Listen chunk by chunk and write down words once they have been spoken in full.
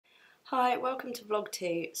Hi, welcome to Vlog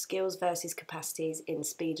 2, Skills versus Capacities in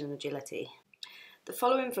Speed and Agility. The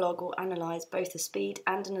following vlog will analyse both a speed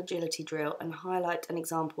and an agility drill and highlight an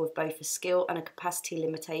example of both a skill and a capacity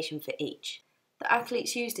limitation for each. The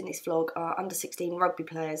athletes used in this vlog are under-16 rugby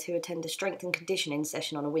players who attend a strength and conditioning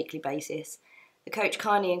session on a weekly basis. The coach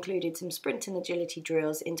kindly included some sprint and agility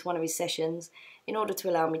drills into one of his sessions in order to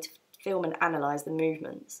allow me to film and analyse the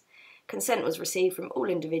movements. Consent was received from all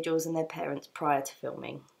individuals and their parents prior to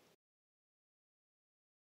filming.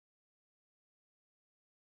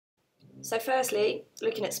 So firstly,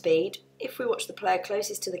 looking at speed, if we watch the player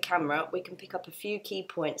closest to the camera, we can pick up a few key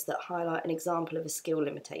points that highlight an example of a skill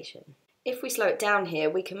limitation. If we slow it down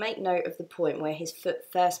here, we can make note of the point where his foot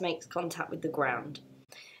first makes contact with the ground.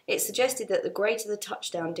 It's suggested that the greater the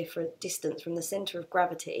touchdown distance from the centre of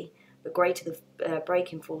gravity, the greater the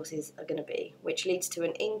braking forces are going to be, which leads to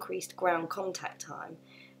an increased ground contact time,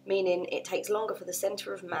 meaning it takes longer for the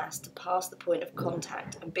centre of mass to pass the point of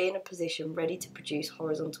contact and be in a position ready to produce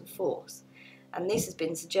horizontal force, and this has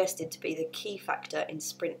been suggested to be the key factor in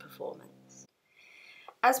sprint performance.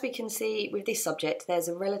 As we can see with this subject, there's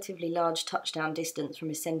a relatively large touchdown distance from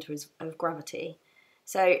his centre of gravity,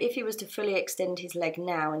 so if he was to fully extend his leg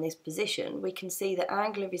now in this position, we can see the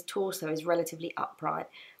angle of his torso is relatively upright,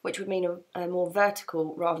 which would mean a more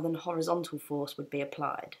vertical rather than horizontal force would be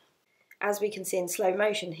applied. As we can see in slow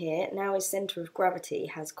motion here, now his centre of gravity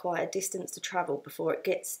has quite a distance to travel before it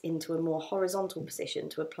gets into a more horizontal position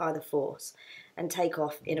to apply the force and take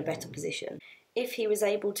off in a better position. If he was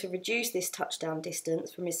able to reduce this touchdown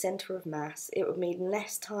distance from his centre of mass, it would mean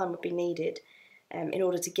less time would be needed in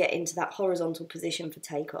order to get into that horizontal position for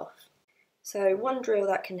takeoff. So one drill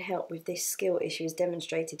that can help with this skill issue is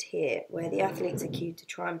demonstrated here, where the athletes are cued to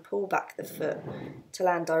try and pull back the foot to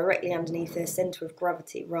land directly underneath their centre of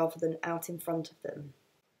gravity rather than out in front of them.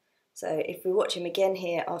 So if we watch him again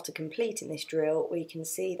here after completing this drill, we can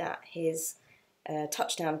see that his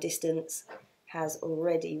touchdown distance has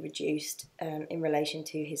already reduced in relation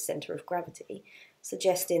to his centre of gravity,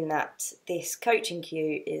 suggesting that this coaching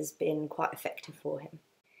cue has been quite effective for him.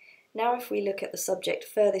 Now if we look at the subject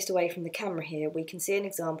furthest away from the camera here, we can see an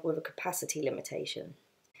example of a capacity limitation.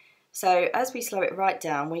 So as we slow it right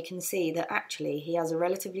down, we can see that actually he has a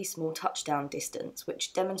relatively small touchdown distance,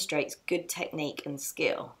 which demonstrates good technique and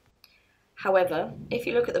skill. However, if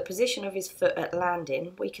you look at the position of his foot at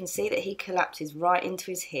landing, we can see that he collapses right into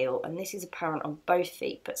his heel, and this is apparent on both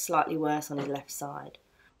feet, but slightly worse on his left side.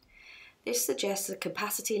 This suggests a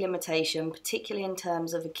capacity limitation, particularly in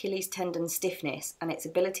terms of Achilles tendon stiffness and its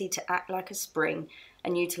ability to act like a spring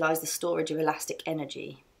and utilise the storage of elastic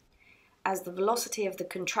energy. As the velocity of the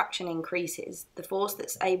contraction increases, the force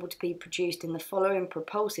that's able to be produced in the following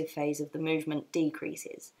propulsive phase of the movement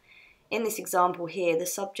decreases. In this example here, the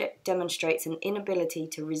subject demonstrates an inability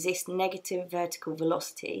to resist negative vertical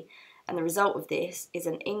velocity, and the result of this is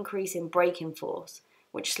an increase in braking force,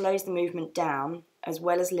 which slows the movement down as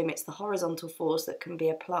well as limits the horizontal force that can be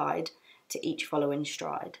applied to each following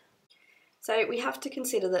stride. So we have to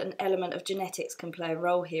consider that an element of genetics can play a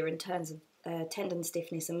role here in terms of tendon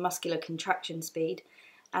stiffness and muscular contraction speed,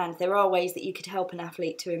 and there are ways that you could help an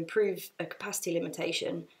athlete to improve a capacity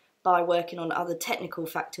limitation by working on other technical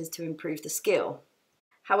factors to improve the skill.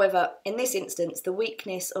 However, in this instance, the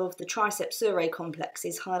weakness of the triceps surae complex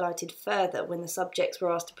is highlighted further when the subjects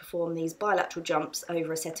were asked to perform these bilateral jumps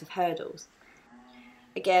over a set of hurdles.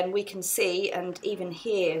 Again, we can see and even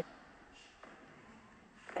hear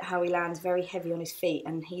how he lands very heavy on his feet,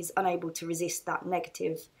 and he's unable to resist that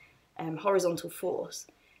negative horizontal force,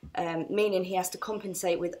 meaning he has to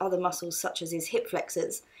compensate with other muscles such as his hip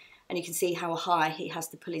flexors, and you can see how high he has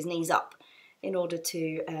to pull his knees up in order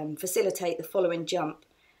to facilitate the following jump,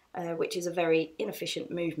 which is a very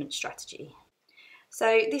inefficient movement strategy.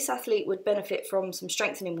 So this athlete would benefit from some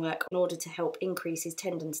strengthening work in order to help increase his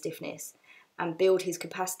tendon stiffness and build his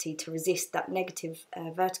capacity to resist that negative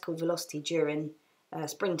vertical velocity during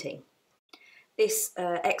sprinting. This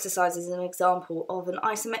exercise is an example of an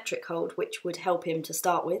isometric hold, which would help him to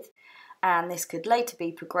start with, and this could later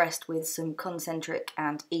be progressed with some concentric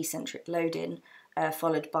and eccentric loading,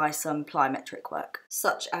 followed by some plyometric work,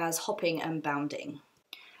 such as hopping and bounding.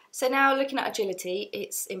 So now looking at agility,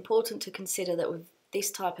 it's important to consider that with this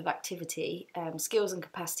type of activity, skills and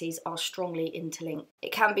capacities are strongly interlinked.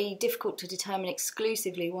 It can be difficult to determine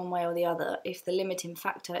exclusively one way or the other if the limiting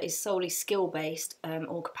factor is solely skill-based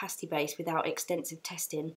or capacity-based without extensive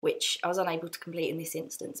testing, which I was unable to complete in this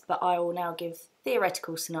instance, but I will now give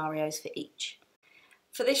theoretical scenarios for each.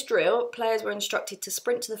 For this drill, players were instructed to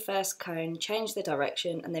sprint to the first cone, change their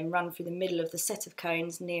direction, and then run through the middle of the set of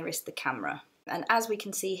cones nearest the camera. And as we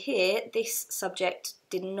can see here, this subject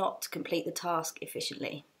did not complete the task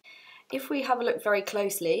efficiently. If we have a look very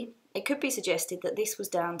closely, it could be suggested that this was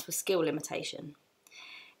down to a skill limitation.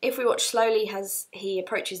 If we watch slowly as he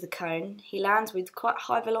approaches the cone, he lands with quite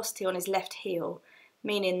high velocity on his left heel,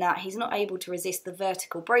 meaning that he's not able to resist the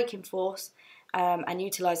vertical braking force and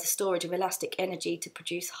utilise the storage of elastic energy to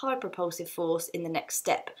produce high propulsive force in the next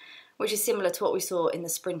step, which is similar to what we saw in the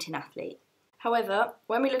sprinting athlete. However,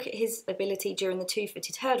 when we look at his ability during the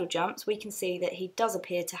two-footed hurdle jumps, we can see that he does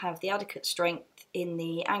appear to have the adequate strength in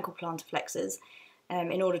the ankle plantar flexors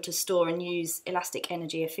in order to store and use elastic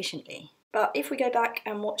energy efficiently. But if we go back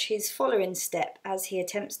and watch his following step as he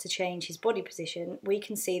attempts to change his body position, we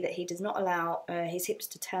can see that he does not allow his hips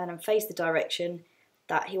to turn and face the direction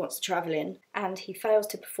that he wants to travel in, and he fails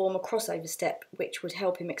to perform a crossover step which would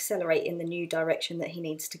help him accelerate in the new direction that he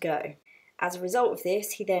needs to go. As a result of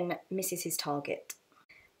this, he then misses his target.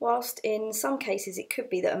 Whilst in some cases it could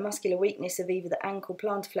be that a muscular weakness of either the ankle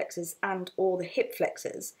plantar flexors and or the hip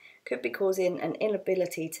flexors could be causing an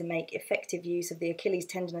inability to make effective use of the Achilles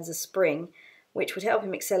tendon as a spring, which would help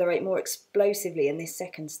him accelerate more explosively in this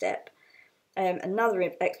second step.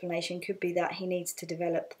 Another explanation could be that he needs to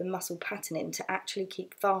develop the muscle patterning to actually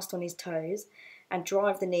keep fast on his toes and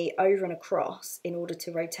drive the knee over and across in order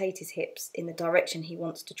to rotate his hips in the direction he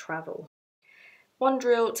wants to travel. One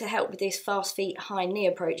drill to help with this fast feet, high knee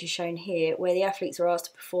approach is shown here, where the athletes are asked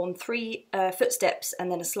to perform 3 footsteps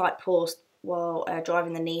and then a slight pause while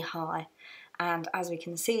driving the knee high. And as we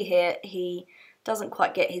can see here, he doesn't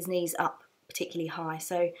quite get his knees up particularly high,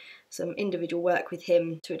 so some individual work with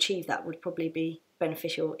him to achieve that would probably be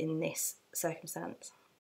beneficial in this circumstance.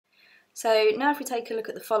 So now if we take a look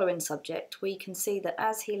at the following subject, we can see that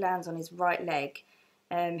as he lands on his right leg,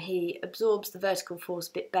 he absorbs the vertical force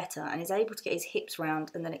a bit better and is able to get his hips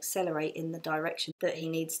round and then accelerate in the direction that he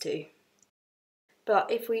needs to.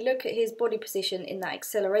 But if we look at his body position in that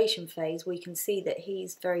acceleration phase, we can see that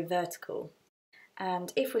he's very vertical.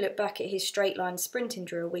 And if we look back at his straight line sprinting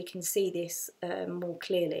drill, we can see this more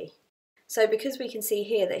clearly. So because we can see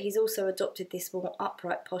here that he's also adopted this more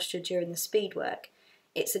upright posture during the speed work,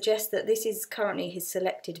 it suggests that this is currently his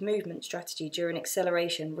selected movement strategy during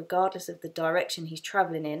acceleration, regardless of the direction he's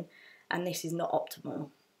travelling in, and this is not optimal.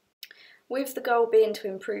 With the goal being to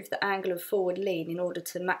improve the angle of forward lean in order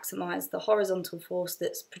to maximise the horizontal force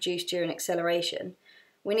that's produced during acceleration,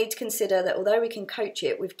 we need to consider that although we can coach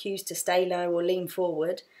it with cues to stay low or lean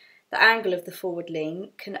forward, the angle of the forward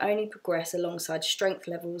lean can only progress alongside strength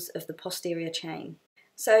levels of the posterior chain.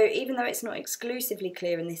 So even though it's not exclusively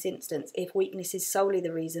clear in this instance if weakness is solely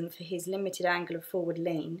the reason for his limited angle of forward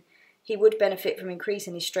lean, he would benefit from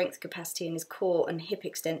increasing his strength capacity in his core and hip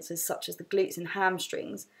extensors such as the glutes and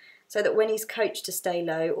hamstrings, so that when he's coached to stay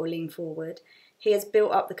low or lean forward, he has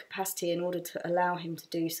built up the capacity in order to allow him to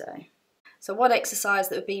do so. So one exercise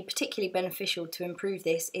that would be particularly beneficial to improve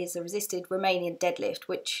this is a resisted Romanian deadlift,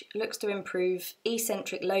 which looks to improve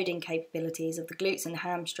eccentric loading capabilities of the glutes and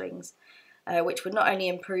hamstrings, which would not only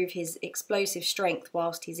improve his explosive strength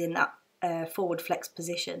whilst he's in that forward flex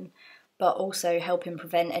position, but also help him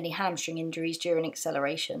prevent any hamstring injuries during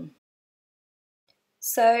acceleration.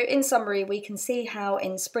 So in summary, we can see how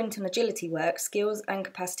in sprint and agility work, skills and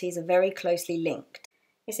capacities are very closely linked.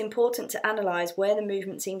 It's important to analyse where the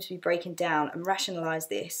movement seems to be breaking down and rationalise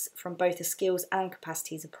this from both a skills and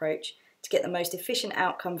capacities approach to get the most efficient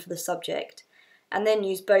outcome for the subject, and then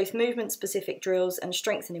use both movement-specific drills and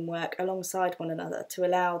strengthening work alongside one another to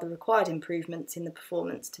allow the required improvements in the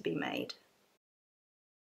performance to be made.